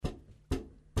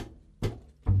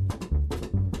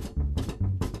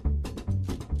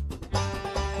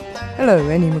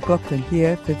Hello, Annie McLaughlin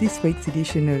here for this week's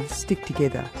edition of Stick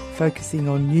Together, focusing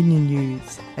on union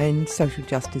news and social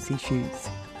justice issues.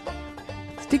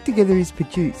 Stick Together is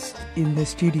produced in the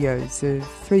studios of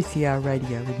 3CR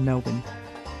Radio in Melbourne,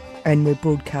 and we're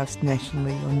broadcast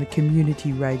nationally on the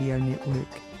Community Radio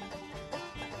Network.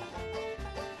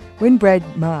 When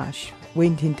Brad Marsh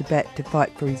went into bat to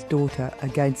fight for his daughter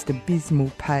against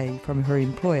abysmal pay from her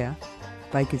employer,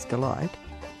 Baker's Delight,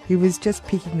 he was just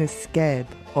picking the scab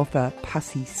off a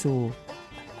pussy sore.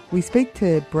 We speak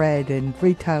to Brad and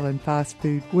Retail and Fast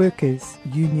Food Workers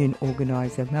Union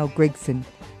organiser Mel Gregson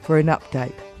for an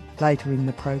update later in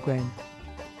the program.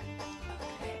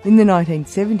 In the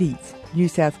 1970s, New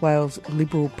South Wales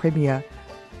Liberal Premier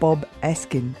Bob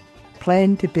Askin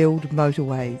planned to build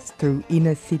motorways through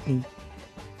inner Sydney.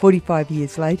 45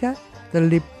 years later, the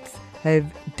Libs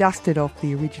have dusted off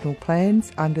the original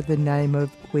plans under the name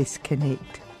of WestConnect.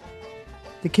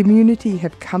 The community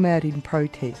have come out in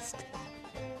protest.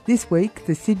 This week,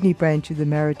 the Sydney branch of the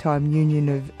Maritime Union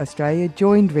of Australia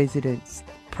joined residents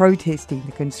protesting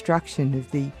the construction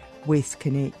of the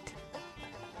WestConnect.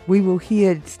 We will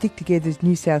hear Stick Together's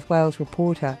New South Wales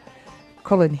reporter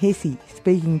Colin Hesse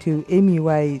speaking to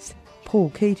MUA's Paul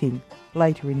Keating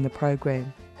later in the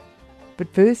program.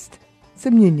 But first,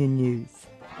 some union news.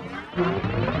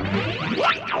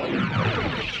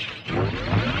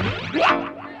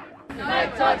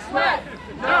 Make Todd sweat,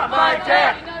 not my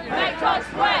debt. Make Todd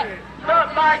sweat,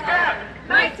 not my debt.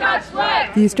 Make Todd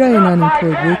sweat. The Australian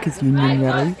Unemployed Workers Union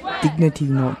rally, Dignity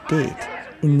Not Debt,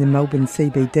 in the Melbourne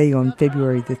CBD on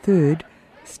February the 3rd,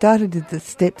 started at the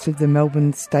steps of the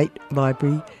Melbourne State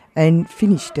Library and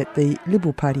finished at the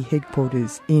Liberal Party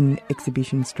headquarters in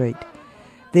Exhibition Street.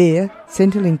 There,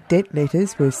 Centrelink debt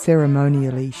letters were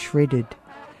ceremonially shredded.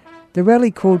 The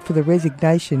rally called for the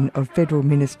resignation of Federal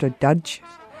Minister Dudge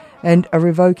and a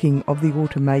revoking of the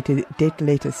automated debt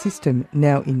letter system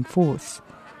now in force.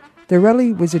 The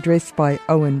rally was addressed by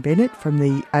Owen Bennett from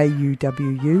the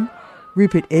AUWU,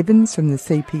 Rupert Evans from the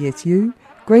CPSU,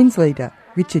 Greens leader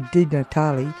Richard Di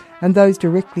Natale, and those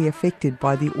directly affected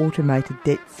by the automated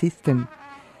debt system.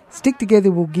 Stick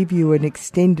Together will give you an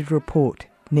extended report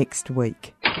next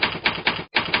week.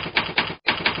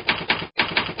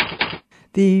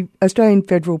 The Australian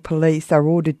Federal Police are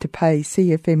ordered to pay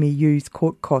CFMEU's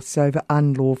court costs over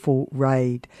unlawful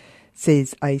raid,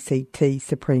 says ACT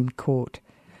Supreme Court.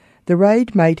 The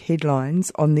raid made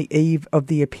headlines on the eve of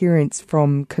the appearance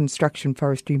from Construction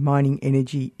Forestry Mining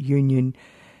Energy Union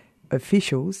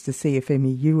officials, the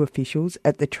CFMEU officials,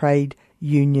 at the Trade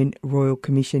Union Royal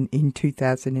Commission in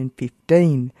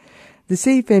 2015. The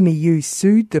CFMEU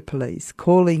sued the police,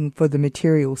 calling for the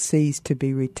material seized to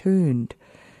be returned.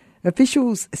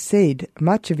 Officials said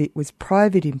much of it was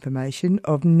private information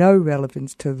of no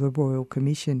relevance to the Royal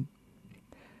Commission.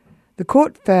 The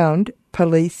court found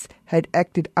police had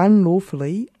acted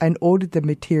unlawfully and ordered the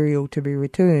material to be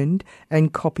returned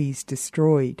and copies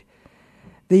destroyed.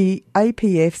 The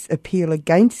APF's appeal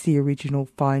against the original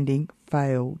finding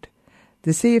failed.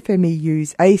 The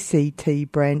CFMEU's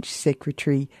ACT branch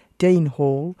secretary, Dean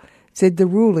Hall, said the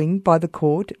ruling by the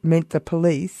court meant the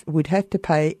police would have to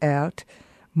pay out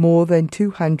more than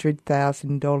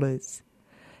 $200,000.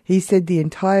 He said the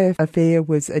entire affair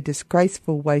was a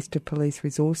disgraceful waste of police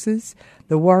resources.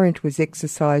 The warrant was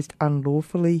exercised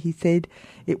unlawfully, he said.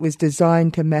 It was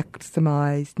designed to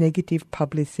maximise negative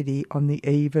publicity on the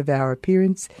eve of our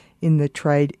appearance in the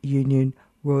Trade Union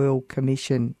Royal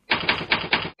Commission.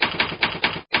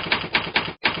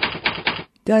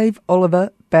 Dave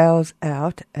Oliver bows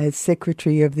out as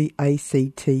Secretary of the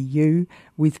ACTU,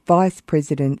 with Vice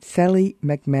President Sally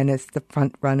McManus the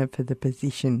front-runner for the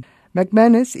position.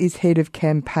 McManus is head of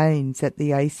campaigns at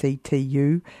the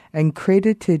ACTU and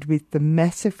credited with the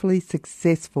massively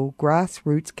successful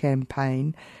grassroots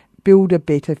campaign Build a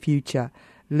Better Future,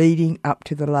 leading up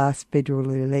to the last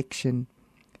federal election.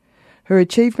 Her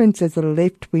achievements as a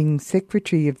left-wing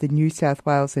secretary of the New South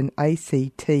Wales and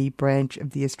ACT branch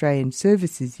of the Australian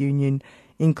Services Union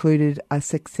included a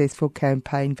successful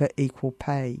campaign for equal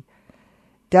pay.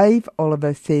 Dave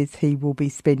Oliver says he will be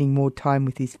spending more time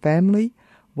with his family,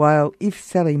 while if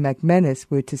Sally McManus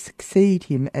were to succeed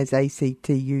him as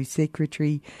ACTU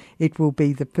secretary, it will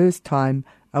be the first time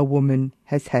a woman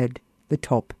has had the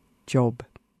top job.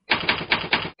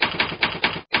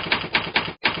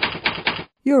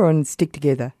 You're on Stick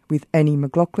Together with Annie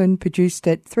McLaughlin, produced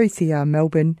at 3CR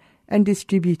Melbourne and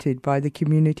distributed by the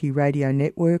Community Radio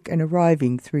Network and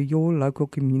arriving through your local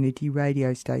community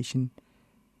radio station.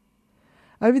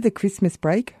 Over the Christmas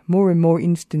break, more and more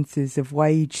instances of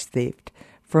wage theft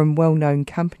from well-known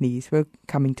companies were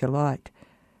coming to light.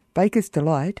 Baker's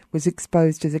Delight was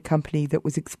exposed as a company that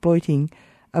was exploiting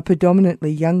a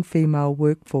predominantly young female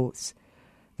workforce.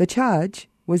 The charge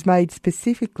was made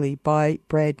specifically by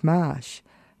Brad Marsh,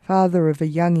 father of a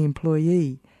young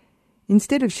employee.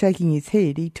 Instead of shaking his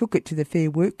head, he took it to the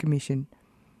Fair Work Commission.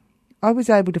 I was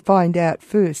able to find out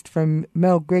first from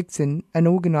Mel Gregson, an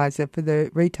organiser for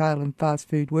the Retail and Fast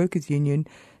Food Workers Union,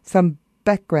 some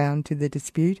background to the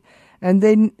dispute, and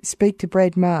then speak to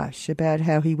Brad Marsh about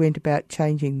how he went about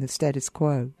changing the status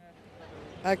quo.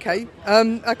 Okay,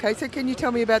 so can you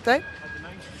tell me about that?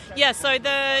 Yeah, so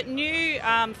the new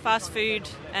Fast Food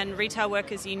and Retail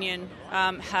Workers Union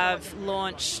have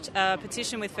launched a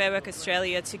petition with Fair Work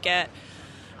Australia to get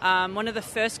one of the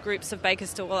first groups of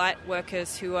Baker's Delight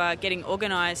workers who are getting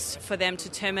organised for them to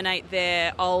terminate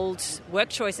their old Work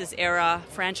Choices era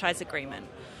franchise agreement.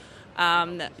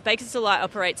 Baker's Delight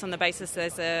operates on the basis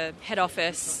there's a head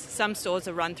office. Some stores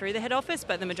are run through the head office,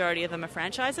 but the majority of them are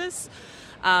franchises.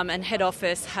 And head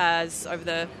office has, over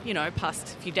the past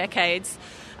few decades,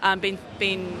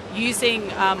 been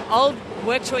using old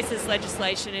Work Choices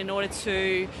legislation in order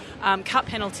to cut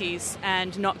penalties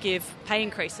and not give pay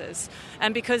increases.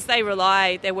 And because their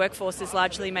workforce is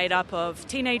largely made up of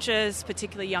teenagers,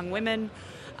 particularly young women,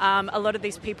 a lot of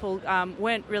these people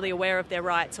weren't really aware of their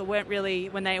rights, or weren't really,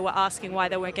 when they were asking why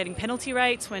they weren't getting penalty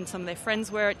rates, when some of their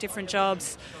friends were at different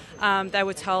jobs, they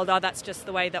were told, that's just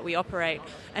the way that we operate.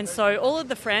 And so all of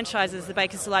the franchises, the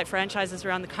Baker's Delight franchises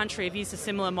around the country, have used a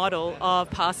similar model of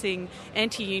passing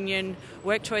anti-union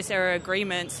work choice era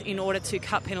agreements in order to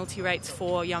cut penalty rates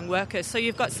for young workers. So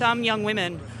you've got some young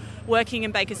women working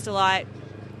in Baker's Delight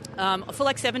for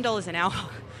like $7 an hour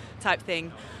type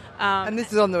thing. And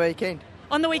this is on the weekend?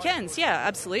 On the weekends, yeah,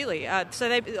 absolutely.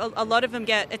 So a lot of them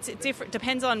get, it's different,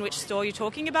 depends on which store you're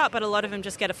talking about, but a lot of them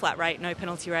just get a flat rate, no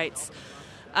penalty rates.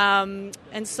 And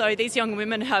so these young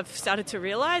women have started to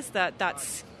realise that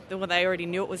they already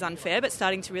knew it was unfair, but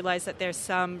starting to realise that there's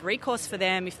some recourse for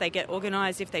them if they get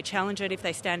organised, if they challenge it, if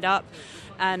they stand up.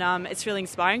 And it's really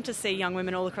inspiring to see young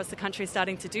women all across the country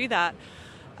starting to do that.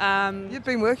 You've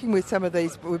been working with some of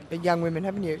these young women,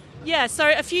 haven't you? Yeah, so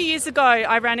a few years ago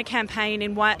I ran a campaign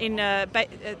there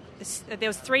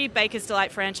was 3 Baker's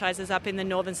Delight franchises up in the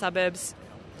northern suburbs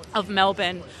of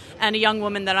Melbourne, and a young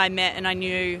woman that I met and I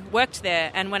knew worked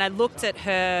there. And when I looked at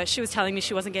her, she was telling me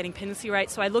she wasn't getting penalty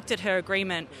rates, so I looked at her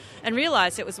agreement and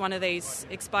realised it was one of these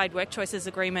expired work choices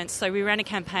agreements. So we ran a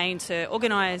campaign to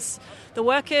organise the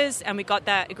workers, and we got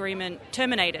that agreement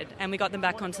terminated and we got them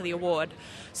back onto the award.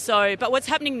 But what's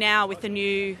happening now with the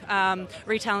new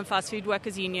Retail and Fast Food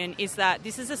Workers Union is that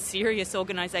this is a serious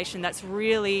organisation that's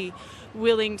really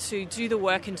willing to do the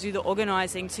work and do the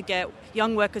organising to get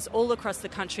young workers all across the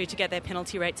country to get their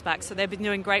penalty rates back. So they've been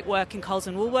doing great work in Coles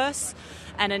and Woolworths,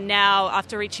 and are now,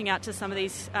 after reaching out to some of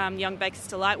these young Baker's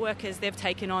Delight workers, they've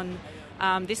taken on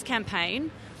this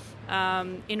campaign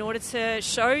in order to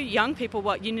show young people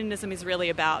what unionism is really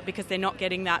about, because they're not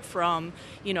getting that from,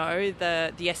 the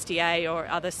SDA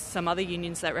or some other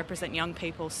unions that represent young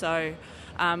people. So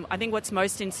I think what's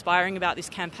most inspiring about this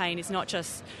campaign is not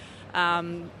just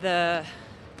the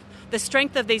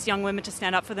strength of these young women to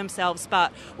stand up for themselves,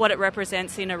 but what it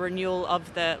represents in a renewal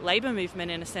of the labour movement,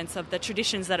 in a sense of the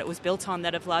traditions that it was built on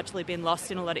that have largely been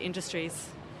lost in a lot of industries.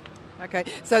 Okay,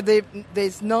 so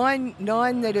there's nine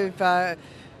that have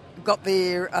got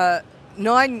their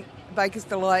 9 Baker's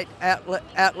Delight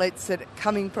outlets that are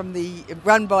coming from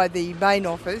run by the main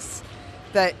office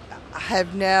that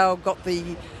have now got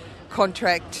the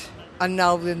contract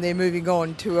annulled and they're moving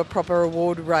on to a proper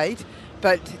award rate.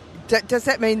 But does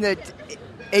that mean that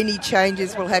any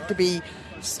changes will have to be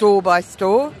store by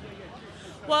store?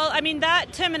 Well, I mean,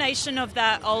 that termination of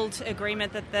that old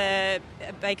agreement that the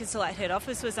Baker's Delight head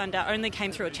office was under only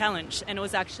came through a challenge, and it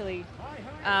was actually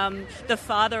the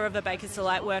father of a Baker's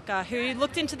Delight worker who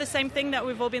looked into the same thing that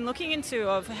we've all been looking into,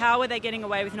 of how are they getting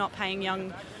away with not paying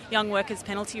young workers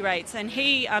penalty rates. And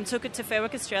he took it to Fair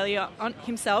Work Australia on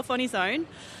his own,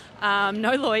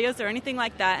 no lawyers or anything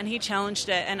like that, and he challenged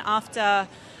it. And after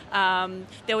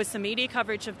there was some media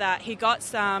coverage of that, he got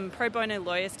some pro bono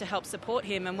lawyers to help support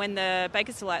him, and when the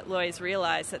Baker's Delight lawyers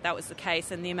realised that was the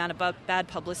case and the amount of bad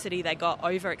publicity they got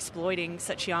over exploiting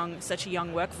such a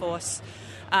young workforce,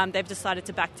 they've decided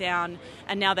to back down,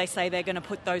 and now they say they're going to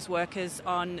put those workers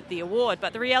on the award.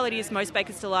 But the reality is most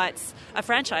Baker's Delights are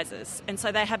franchises, and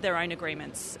so they have their own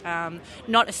agreements.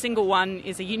 Not a single one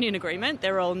is a union agreement.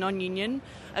 They're all non-union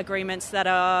agreements that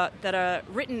are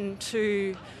written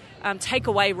to take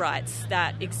away rights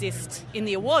that exist in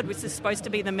the award, which is supposed to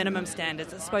be the minimum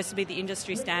standards. It's supposed to be the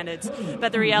industry standards.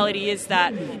 But the reality is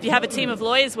that if you have a team of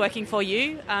lawyers working for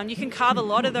you, you can carve a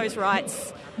lot of those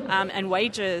rights and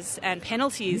wages and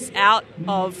penalties out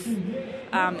of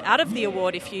the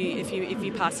award if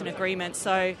you pass an agreement.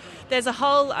 So there's a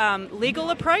whole legal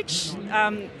approach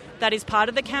that is part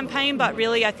of the campaign, but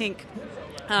really I think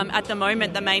at the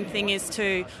moment the main thing is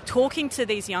to talking to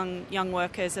these young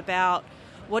workers about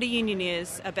what a union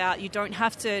is about. You don't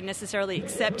have to necessarily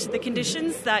accept the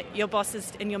conditions that your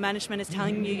bosses and your management is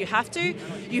telling you have to.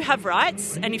 You have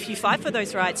rights, and if you fight for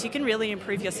those rights, you can really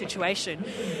improve your situation.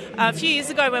 A few years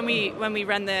ago when we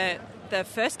ran the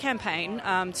first campaign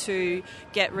to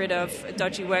get rid of a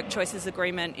dodgy work choices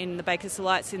agreement in the Bakers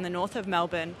Delights in the north of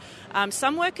Melbourne,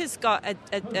 some workers got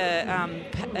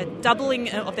a doubling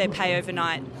of their pay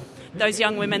overnight. Those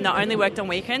young women that only worked on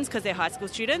weekends because they're high school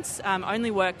students,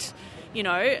 only worked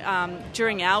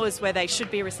during hours where they should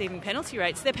be receiving penalty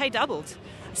rates, their pay doubled.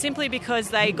 Simply because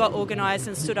they got organised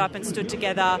and stood up and stood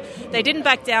together. They didn't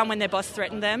back down when their boss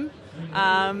threatened them,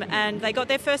 and they got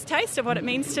their first taste of what it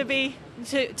means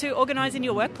to organise in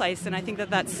your workplace. And I think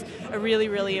that's a really,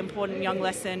 really important young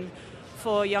lesson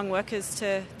for young workers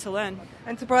to learn.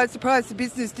 And surprise, surprise, the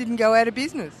business didn't go out of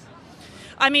business.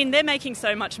 I mean, they're making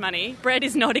so much money. Bread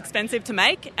is not expensive to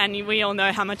make, and we all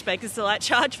know how much Bakers Delight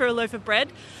charge for a loaf of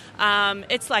bread.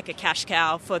 It's like a cash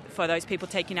cow for those people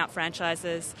taking out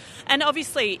franchises. And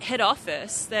obviously, head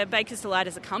office, the Bakers Delight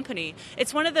as a company,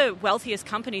 it's one of the wealthiest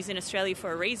companies in Australia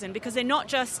for a reason, because they're not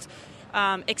just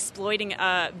exploiting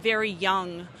a very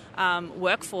young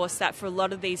workforce that for a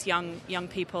lot of these young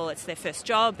people, it's their first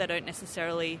job. They don't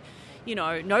necessarily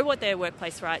know what their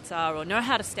workplace rights are or know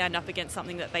how to stand up against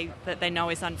something that they know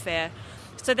is unfair.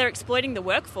 So they're exploiting the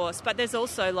workforce, but there's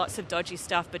also lots of dodgy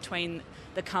stuff between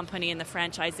the company and the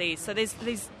franchisees. So there's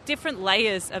these different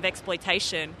layers of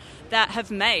exploitation that have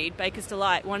made Bakers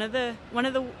Delight one of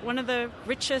the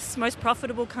richest, most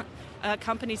profitable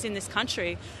companies in this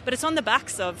country. But it's on the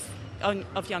backs of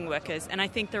young workers, and I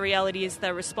think the reality is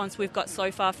the response we've got so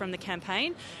far from the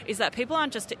campaign is that people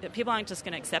aren't just going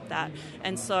to accept that,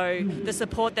 and so the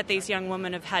support that these young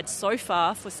women have had so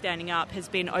far for standing up has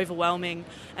been overwhelming,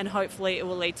 and hopefully it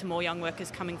will lead to more young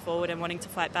workers coming forward and wanting to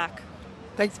fight back.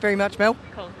 Thanks very much, Mel.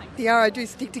 Cool, thanks. The RO Do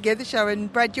Stick Together show,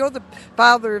 and Brad, you're the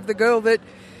father of the girl that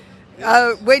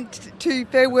went to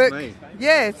Fair Work. Me.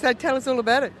 Yeah, so tell us all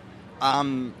about it.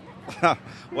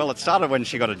 Well, it started when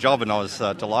she got a job, and I was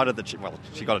delighted that she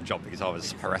got a job because I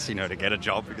was harassing her to get a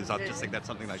job, because I just think that's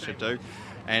something they should do.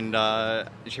 And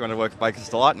she wanted to work at Bakers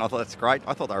Delight, and I thought that's great.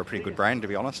 I thought they were a pretty good brand, to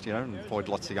be honest, and employed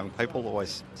lots of young people,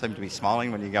 always seem to be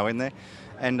smiling when you go in there.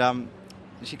 And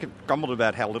she grumbled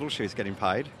about how little she was getting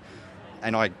paid,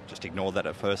 and I just ignored that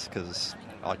at first because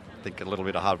I think a little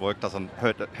bit of hard work doesn't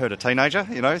hurt a teenager,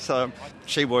 So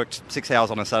she worked 6 hours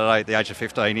on a Saturday at the age of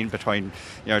 15 in between,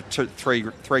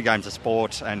 three games of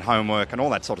sport and homework and all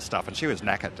that sort of stuff. And she was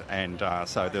knackered, and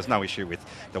so there's no issue with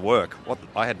the work. What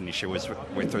I had an issue with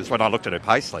was when I looked at her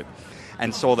payslip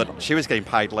and saw that she was getting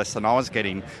paid less than I was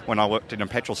getting when I worked in a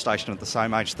petrol station at the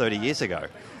same age 30 years ago.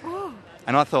 Oh.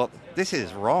 And I thought, this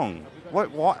is wrong.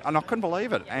 What? And I couldn't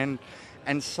believe it.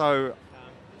 And so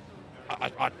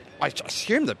I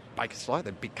assumed that Bakers Delight,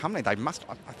 the big company, I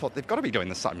thought they've got to be doing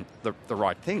the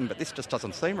right thing, but this just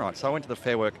doesn't seem right. So I went to the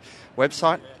Fair Work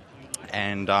website,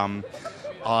 and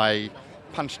I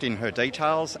punched in her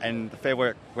details, and the Fair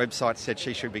Work website said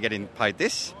she should be getting paid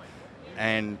this,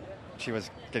 and she was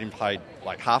getting paid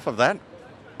like half of that.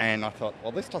 And I thought,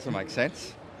 well, this doesn't make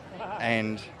sense.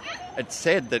 And it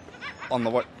said that on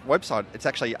the website it's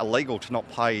actually illegal to not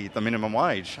pay the minimum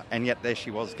wage, and yet there she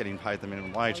was getting paid the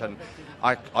minimum wage, and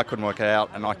I couldn't work it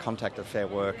out, and I contacted Fair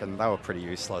Work, and they were pretty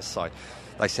useless. So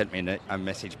they sent me a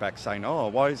message back saying, oh,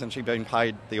 why isn't she being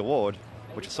paid the award,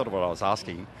 which is sort of what I was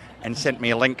asking, and sent me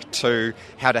a link to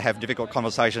how to have difficult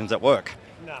conversations at work.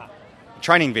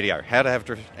 Training video, how to have,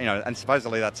 and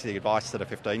supposedly that's the advice that a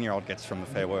 15-year-old gets from the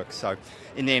Fair Work. So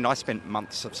in the end, I spent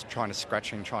months of trying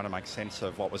to make sense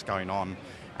of what was going on,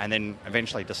 and then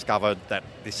eventually discovered that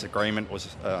this agreement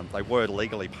was, they were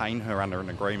legally paying her under an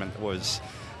agreement that was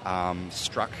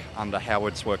struck under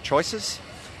Howard's Work Choices,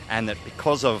 and that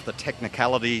because of the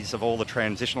technicalities of all the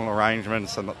transitional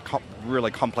arrangements and the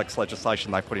really complex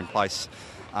legislation they put in place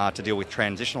to deal with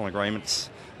transitional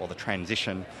agreements, or the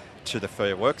transition to the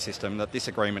Fair Work system, that this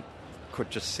agreement could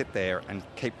just sit there and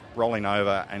keep rolling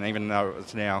over. And even though it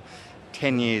was now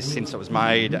 10 years since it was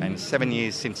made and 7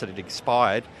 years since it had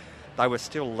expired, they were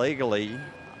still legally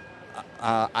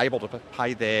able to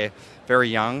pay their very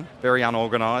young, very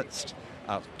unorganised,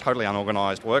 totally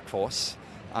unorganised workforce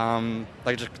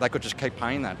they could just keep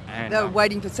paying that. And, They were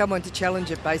waiting for someone to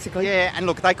challenge it, basically. yeah, and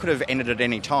look, they could have ended at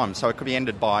any time. So it could be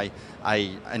ended by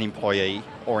an employee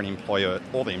or an employer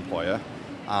or the employer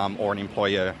or an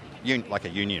employer, like a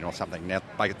union or something. Now,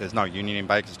 there's no union in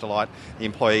Bakers Delight. The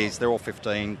employees, they're all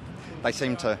 15. They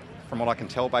seem to, from what I can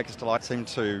tell, Bakers Delight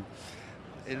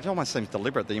it almost seems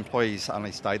deliberate. The employees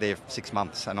only stay there 6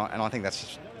 months, and I think that's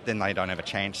just, then they don't have a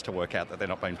chance to work out that they're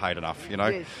not being paid enough, you know.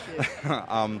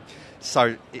 Yes.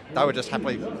 So they were just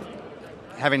happily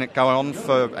having it go on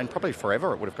and probably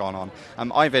forever it would have gone on.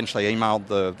 I eventually emailed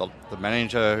the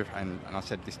manager and I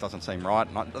said, this doesn't seem right.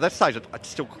 And at that stage, I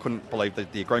still couldn't believe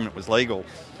that the agreement was legal.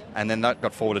 And then that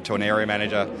got forwarded to an area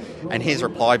manager, and his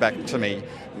reply back to me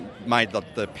made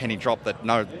the penny drop that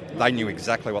no, they knew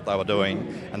exactly what they were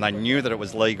doing and they knew that it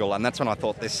was legal. And that's when I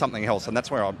thought there's something else. And that's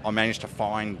where I managed to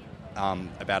find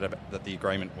about it, that the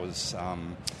agreement it's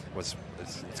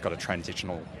got a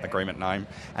transitional agreement name,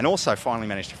 and also finally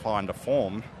managed to find a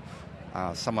form.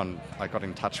 I got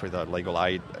in touch with a legal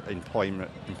aid,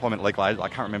 employment legal aid. I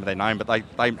can't remember their name, but they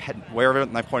had aware of it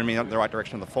and they pointed me in the right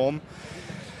direction of the form.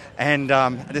 And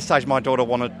at this stage, my daughter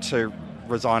wanted to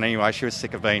resign anyway. She was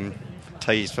sick of being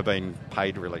teased for being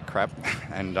paid really crap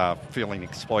and feeling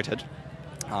exploited.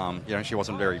 She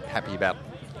wasn't very happy about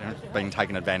being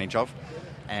taken advantage of,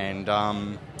 and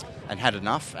had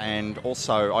enough. And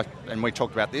also, we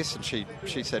talked about this, and she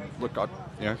said, "Look,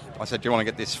 I said, do you want to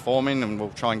get this form in, and we'll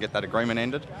try and get that agreement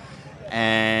ended."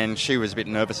 And she was a bit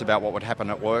nervous about what would happen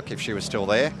at work if she was still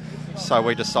there, so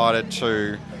we decided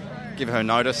to give her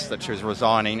notice that she was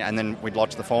resigning, and then we'd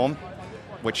lodge the form,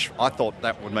 which I thought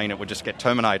that would mean it would just get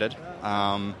terminated,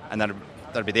 and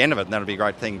that'd be the end of it, and that'd be a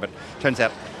great thing. But it turns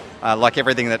out, like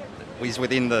everything that is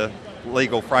within the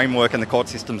legal framework and the court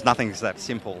systems, nothing's that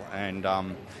simple, and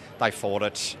they fought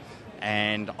it.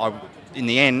 And in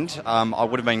the end, I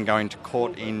would have been going to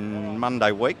court in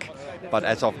Monday week, but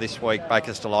as of this week,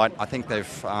 Bakers Delight, I think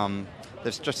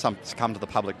they've just succumbed to the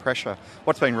public pressure.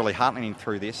 What's been really heartening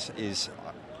through this is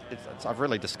I've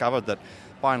really discovered that,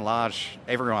 by and large,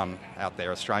 everyone out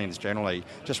there, Australians generally,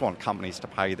 just want companies to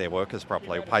pay their workers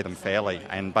properly, pay them fairly,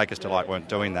 and Bakers Delight weren't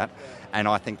doing that. And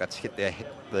I think that's hit their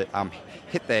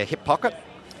hip pocket.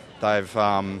 They've,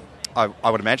 I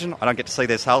would imagine, I don't get to see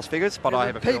their sales figures, but I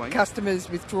have a feeling customers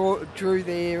drew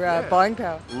their buying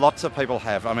power. Lots of people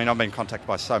have. I mean, I've been contacted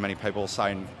by so many people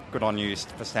saying, "Good on you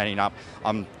for standing up.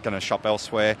 I'm going to shop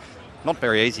elsewhere." Not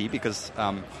very easy, because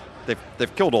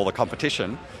they've killed all the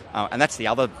competition. And that's the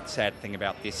other sad thing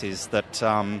about this, is that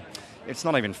it's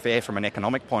not even fair from an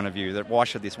economic point of view. That why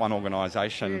should this one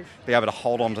organisation be able to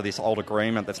hold on to this old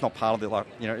agreement that's not part of the,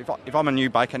 if I'm a new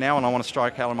baker now and I want to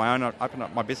strike out on my own and open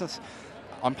up my business,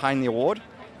 I'm paying the award.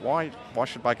 Why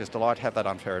should Bakers Delight have that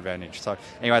unfair advantage? So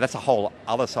anyway, that's a whole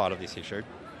other side of this issue.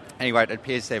 Anyway, it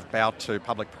appears they've bowed to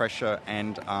public pressure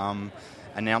and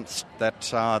announced that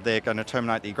they're going to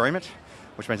terminate the agreement,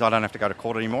 which means I don't have to go to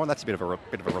court anymore. And that's a bit of a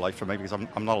relief for me, because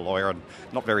I'm not a lawyer and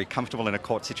not very comfortable in a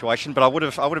court situation. But I would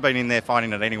have been in there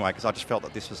fighting it anyway, because I just felt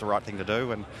that this was the right thing to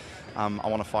do, and I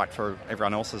want to fight for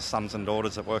everyone else's sons and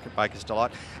daughters that work at Bakers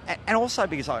Delight, and also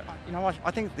because I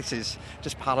think this is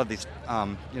just part of this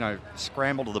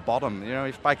scramble to the bottom.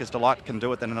 If Bakers Delight can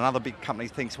do it, then another big company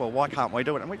thinks, well, why can't we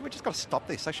do it? And we just got to stop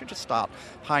this. They should just start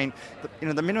paying.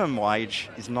 The minimum wage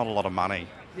is not a lot of money.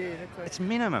 Yeah, that's right. It's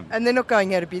minimum, and they're not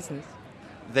going out of business.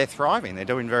 They're thriving. They're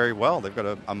doing very well. They've got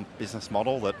a business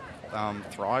model that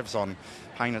thrives on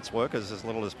paying its workers as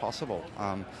little as possible.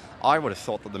 I would have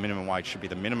thought that the minimum wage should be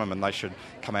the minimum, and they should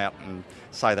come out and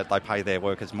say that they pay their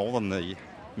workers more than the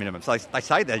minimum. So they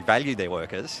say they value their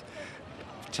workers.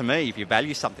 To me, if you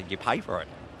value something, you pay for it.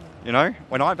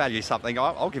 When I value something,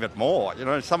 I'll give it more.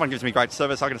 If someone gives me great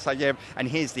service, I'm going to say, yeah, and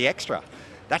here's the extra.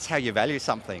 That's how you value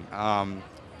something.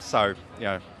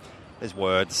 There's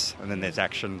words and then there's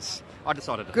actions. I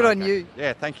decided to... Good on you.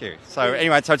 Yeah, thank you. So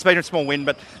anyway, it's been a small win,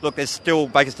 but look, there's still...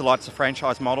 Bakers Delight's a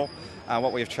franchise model.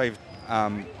 What we've achieved...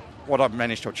 what I've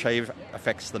managed to achieve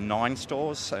affects the 9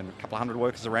 stores and a couple of hundred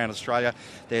workers around Australia.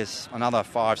 There's another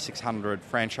 500-600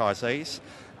 franchisees,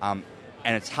 and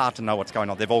it's hard to know what's going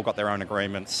on. They've all got their own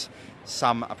agreements.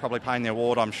 Some are probably paying their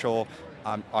award, I'm sure.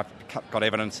 I've got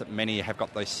evidence that many have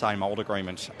got the same old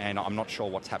agreement, and I'm not sure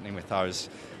what's happening with those.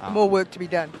 More work to be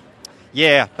done.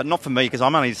 Yeah, but not for me, because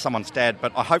I'm only someone's dad.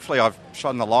 But hopefully I've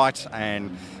shone the light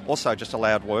and also just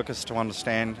allowed workers to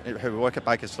understand, who work at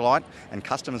Bakers Delight, and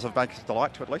customers of Bakers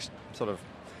Delight, to at least sort of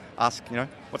ask,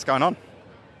 what's going on.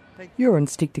 You're on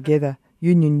Stick Together,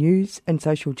 union news and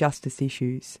social justice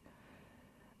issues.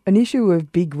 An issue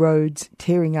of big roads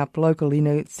tearing up local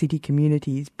inner city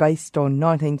communities based on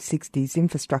 1960s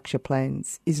infrastructure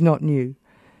plans is not new.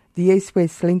 The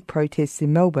East-West Link protests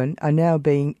in Melbourne are now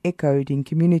being echoed in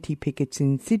community pickets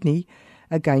in Sydney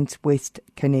against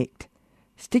WestConnect.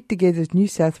 Stick Together's New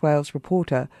South Wales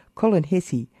reporter Colin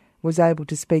Hesse was able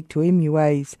to speak to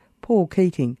MUA's Paul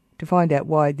Keating to find out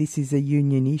why this is a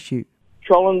union issue.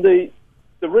 Colin,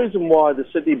 the reason why the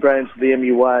Sydney branch of the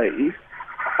MUA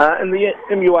and the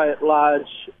MUA at large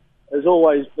has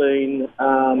always been,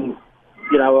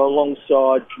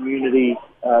 alongside community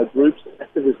groups and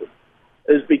activism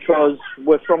is because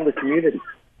we're from the community.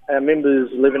 Our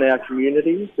members live in our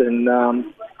communities, and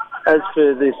as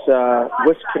for this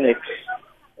WestConnect,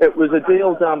 it was a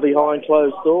deal done behind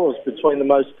closed doors between the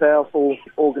most powerful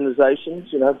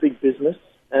organisations, big business,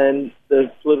 and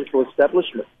the political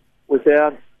establishment,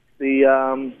 without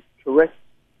the correct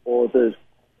or the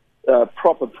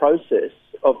proper process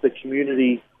of the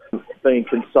community being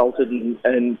consulted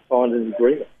and find an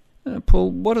agreement. Paul,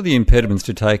 what are the impediments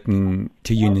to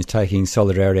unions taking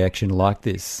solidarity action like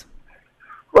this?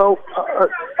 Well,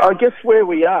 I guess where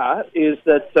we are is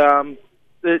that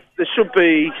there should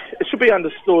be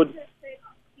understood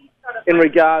in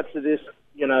regard to this,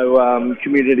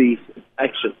 community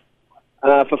action.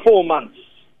 For 4 months,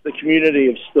 the community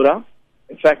have stood up.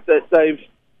 In fact, that they've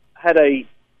had a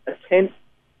tent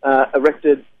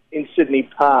erected in Sydney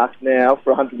Park now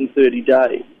for 130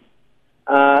 days.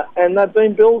 And they've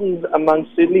been building among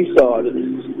Sydney-siders,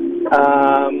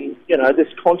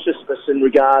 this consciousness in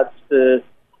regards to,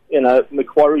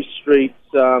 Macquarie Street's,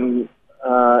 standing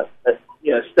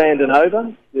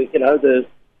over, the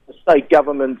state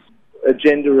government's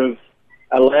agenda of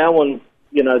allowing,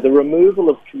 the removal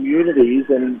of communities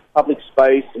and public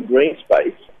space and green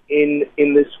space in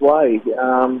this way.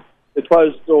 The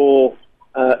closed-door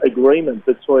agreement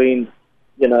between,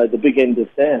 the big end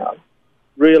of town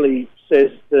really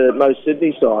says to most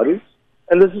Sydney-siders,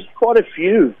 and there's quite a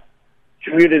few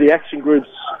community action groups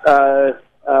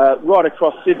right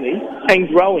across Sydney and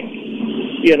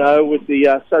growing, with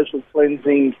the social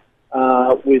cleansing,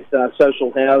 with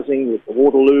social housing, with the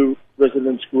Waterloo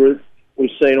Residents Group.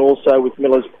 We've seen also with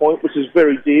Millers Point, which is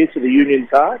very dear to the union's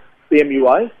heart, the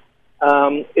MUA.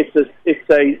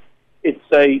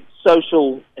 It's a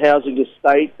social housing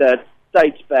estate that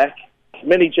dates back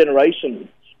many generations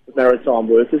of maritime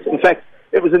workers. In fact,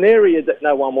 it was an area that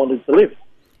no one wanted to live.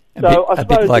 A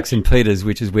bit like St Peters,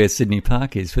 which is where Sydney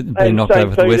Park is, being knocked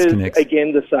over the WestConnect.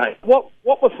 Again, the same. What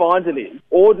we're finding is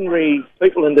ordinary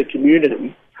people in the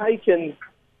community taken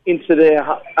into their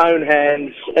own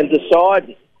hands and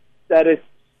decide that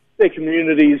their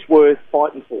community is worth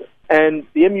fighting for. And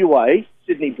the MUA,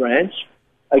 Sydney branch,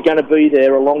 are going to be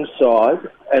there alongside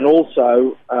and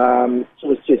also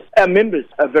to assist. Our members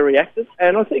are very active,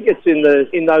 and I think it's in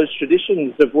those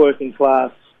traditions of working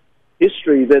class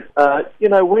history that,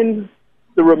 when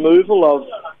the removal of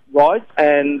rights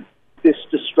and this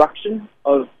destruction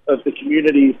of the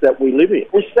communities that we live in,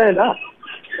 we stand up.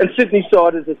 And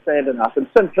Sydney-siders are standing up, and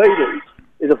St Peters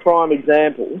is a prime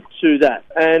example to that.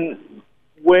 And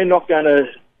we're not going to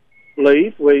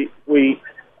leave. We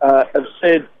have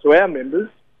said to our members,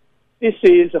 this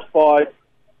is a fight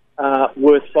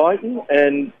worth fighting,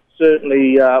 and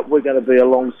certainly we're going to be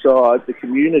alongside the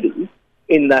community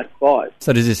in that fight.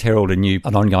 So does this herald an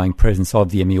ongoing presence of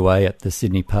the MUA at the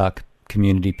Sydney Park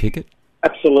community picket?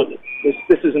 Absolutely.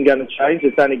 This isn't going to change.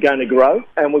 It's only going to grow,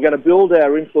 and we're going to build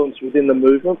our influence within the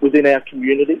movement, within our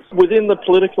communities, within the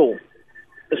political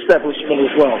establishment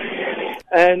as well.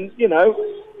 And,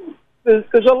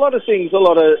 there's a lot of things a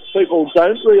lot of people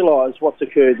don't realise what's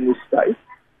occurred in this state.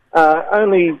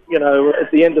 Only,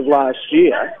 at the end of last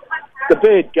year, the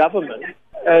Baird government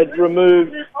had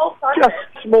removed just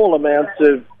small amounts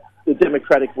of the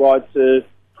democratic right to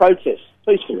protest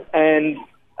peacefully, and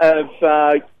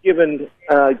have given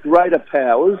greater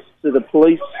powers to the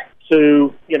police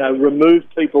to, remove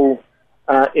people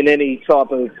in any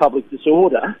type of public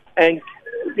disorder, and,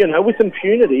 with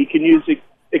impunity can use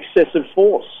excessive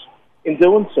force in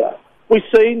doing so. We've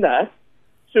seen that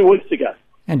 2 weeks ago.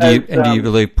 And do you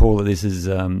believe, Paul, that this is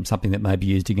something that may be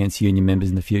used against union members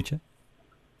in the future?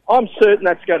 I'm certain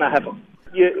that's going to happen.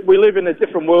 We live in a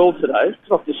different world today. It's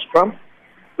not just Trump.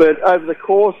 But over the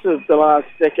course of the last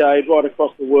decade, right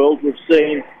across the world, we've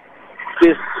seen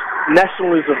this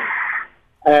nationalism.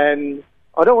 And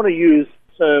I don't want to use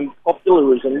the term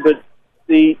popularism, but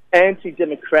the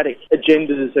anti-democratic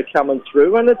agendas are coming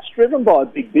through, and it's driven by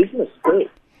big business too.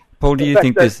 Paul, do you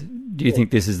think this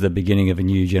is the beginning of a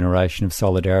new generation of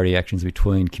solidarity actions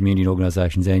between community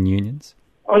organisations and unions?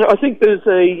 I think there's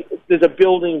a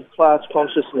building class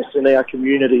consciousness in our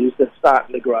communities that's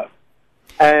starting to grow.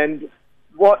 And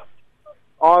what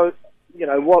I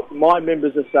what my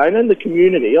members are saying and the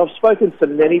community. I've spoken to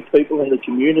many people in the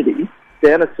community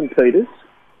down at St Peters,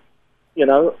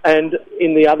 and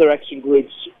in the other action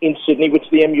groups in Sydney, which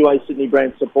the MUA Sydney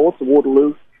branch supports, the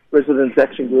Waterloo Residents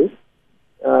Action Group,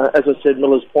 as I said,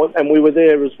 Millers Point, and we were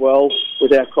there as well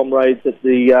with our comrades at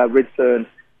the Redfern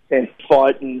tent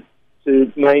fighting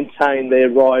to maintain their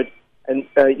right and,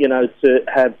 to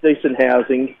have decent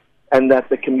housing, and that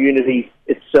the community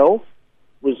itself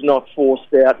was not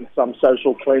forced out in some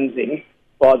social cleansing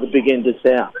by the big end of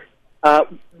town.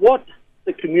 What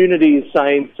the community is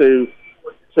saying to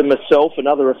myself and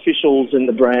other officials in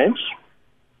the branch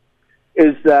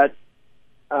is that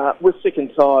we're sick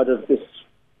and tired of this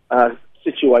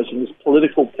situation, this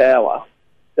political power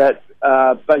that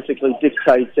basically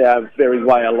dictates our very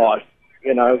way of life.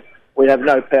 We have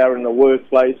no power in the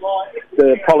workplace.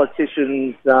 The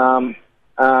politicians are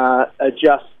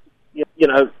just,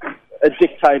 are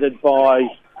dictated by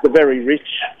the very rich,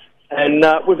 and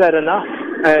we've had enough.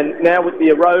 And now with the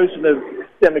erosion of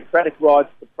democratic rights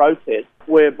to protest,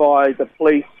 whereby the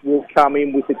police will come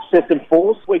in with excessive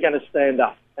force, we're going to stand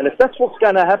up. And if that's what's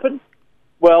going to happen,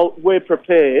 well, we're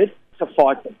prepared to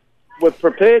fight them. We're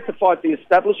prepared to fight the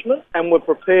establishment, and we're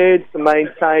prepared to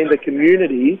maintain the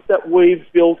communities that we've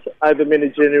built over many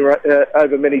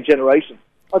generations.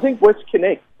 I think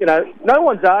WestConnect, no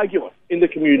one's arguing in the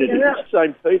community,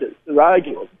 St Peters, they're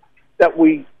arguing that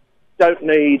we don't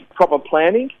need proper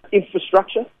planning,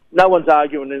 infrastructure. No one's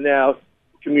arguing in our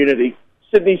community.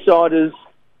 Sydney-siders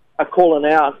are calling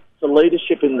out for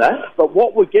leadership in that, but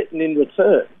what we're getting in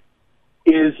return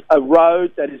is a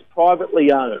road that is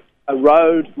privately owned, a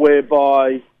road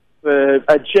whereby for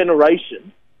a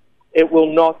generation it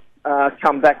will not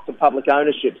come back to public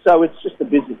ownership. So it's just a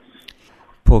business.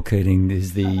 Paul Keating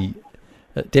is the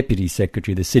Deputy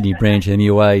Secretary of the Sydney branch of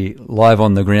MUA, live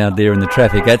on the ground there in the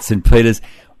traffic at St Peters.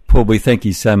 Paul, we thank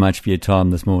you so much for your time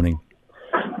this morning.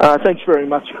 Thanks very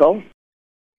much, Cole.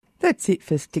 That's it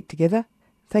for Stick Together.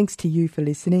 Thanks to you for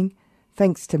listening.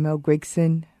 Thanks to Mel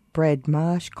Gregson, Brad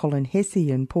Marsh, Colin Hesse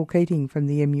and Paul Keating from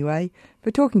the MUA for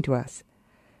talking to us.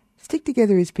 Stick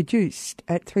Together is produced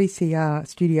at 3CR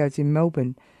Studios in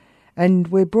Melbourne, and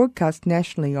we're broadcast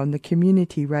nationally on the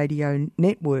Community Radio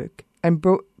Network and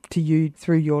brought to you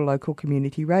through your local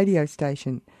community radio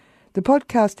station. The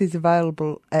podcast is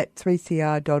available at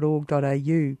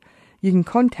 3cr.org.au. You can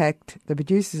contact the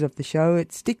producers of the show at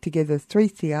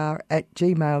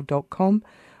sticktogether3cr@gmail.com,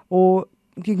 or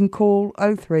you can call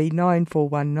 03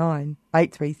 9419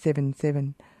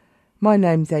 8377. My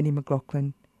name's Annie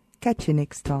McLaughlin. Catch you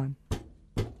next time.